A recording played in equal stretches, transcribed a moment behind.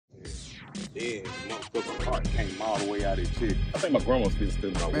Then motherfucking heart came all the way out of his chest. I think my grandma's still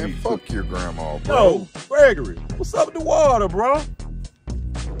in my weed. Man, fuck your grandma, bro. Yo, Gregory, what's up with the water, bro?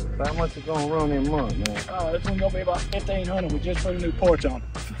 How much it's gonna run in a month, man? This one's gonna be about $1,500. We just put a new porch on.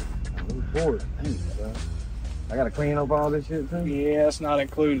 New porch? Dang, bro. I gotta clean up all this shit too? Yeah, it's not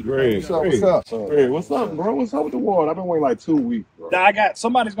included. Greg, What's up? Greg, what's up, bro? What's up with the water? I've been waiting like 2 weeks, bro.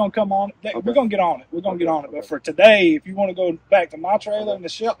 Somebody's gonna come on. We're gonna get on it. We're gonna get on it. But for today, if you want to go back to my trailer in the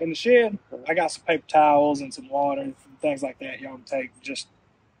shed, I got some paper towels and some water and things like that. Y'all can take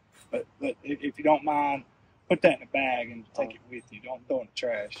but if you don't mind, put that in a bag and take it with you. Don't throw it in the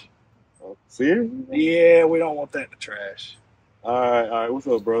trash. Seriously? Yeah, we don't want that in the trash. All right. What's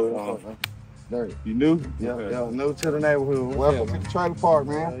up, brother? Dirty. You new? Yeah, new to the neighborhood. Welcome to the trailer park,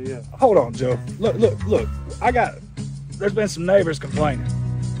 man. Yeah. Hold on, Joe. Look. There's been some neighbors complaining.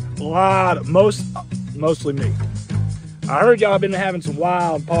 Mostly me. I heard y'all been having some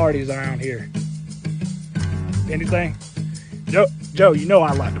wild parties around here. Anything? Joe, you know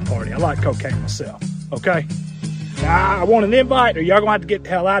I like to party. I like cocaine myself, okay? Now, I want an invite or y'all gonna have to get the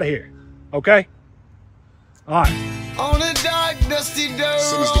hell out of here, okay? All right. On a dark, dusty dirt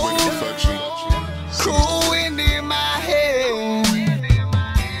road, cool wind in my head,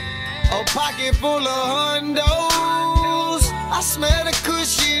 a pocket full of hundos, I smell the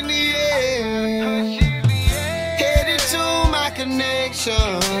cushion in the air, headed to my connection,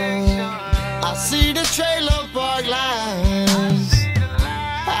 I see the trailer park lines,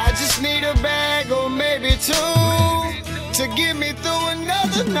 I just need a bag or maybe two, to get me through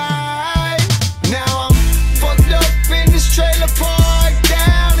another night. Now I'm fucked up in this trailer park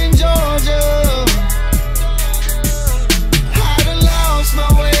down in Georgia. I done lost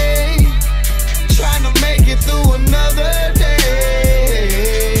my way, trying to make it through another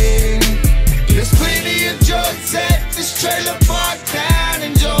day. There's plenty of drugs at this trailer park down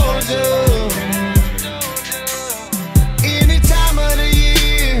in Georgia. Any time of the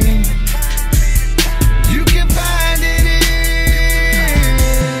year, you can find it in.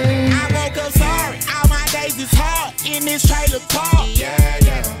 I woke up sorry, all my days is hard in this trailer park.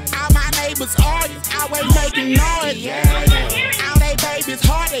 All my neighbors argue, always making noise. All they babies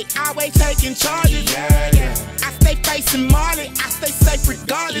heartache, always taking charges. I stay facing Marley, I stay safe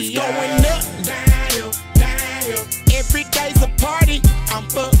regardless. Going up, down. Every day's a party, I'm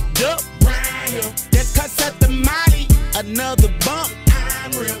fucked up. Just cause at the Molly, another bump.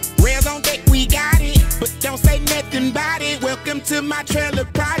 I'm real. Rails on deck, we got it, but don't say nothing about it. Welcome to my trailer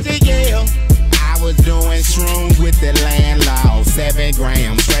project, yeah. I was doing shrooms with the landlord, 7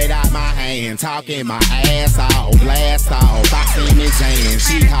 grams straight out my hand, talking my ass off, blast off. I seen Miss Jane,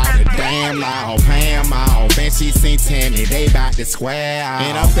 she called the damn law, Pam off, and she seen Tammy, they bout to square off.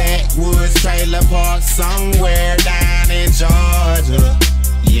 In a backwoods trailer park somewhere down in Georgia,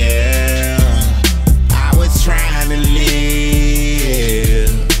 yeah. I was trying to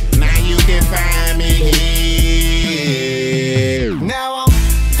live, now you can find me here. Now I'm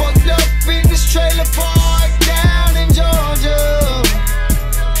fucked up in this trailer park down in Georgia.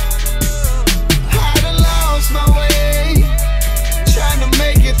 I done lost my way, trying to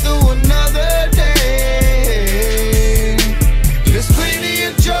make it through another day. There's plenty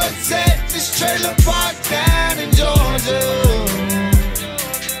of drugs at this trailer park down in Georgia.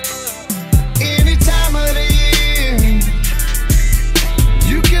 Any time of the year,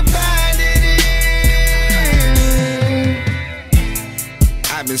 you can find it in.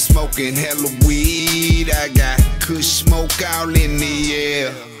 I've been smoking hella weed, I got kush smoke all in the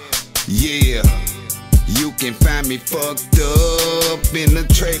air. Yeah, you can find me fucked up in the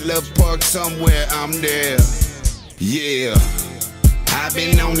trailer park somewhere, I'm there. Yeah, I've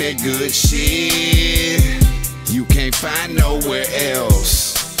been on that good shit, you can't find nowhere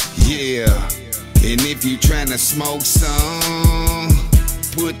else. Yeah, and if you tryna smoke some,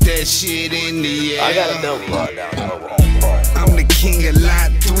 put that shit in the air. I got a double bar down there. I'm the king of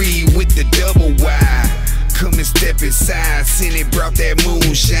lot 3 with the double wide. Come and step inside, Cindy brought that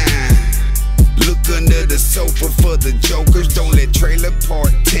moonshine. Look under the sofa for the jokers. Don't let trailer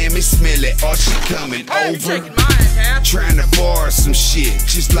park Tammy smell it, or she coming over. Trying to borrow some shit,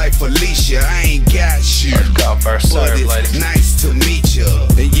 just like Felicia, I ain't got shit. But it's nice to meet ya.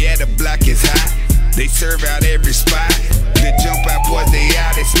 And yeah, the block is hot, they serve out every spot. The jump out boys, they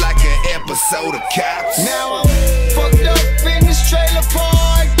out, it's like an episode of Cops. Now I'm fucked up in this trailer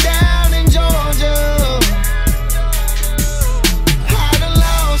park down in Georgia. I done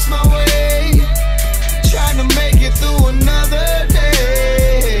lost my way, trying to make it through another day.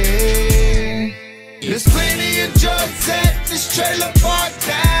 There's plenty of drugs at this trailer park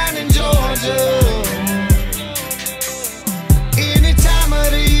down in Georgia. Any time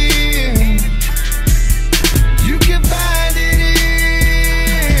of the year,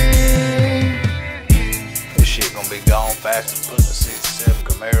 Master putting a 67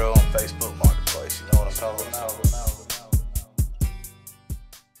 Camaro on Facebook Marketplace. You know what I'm talking about?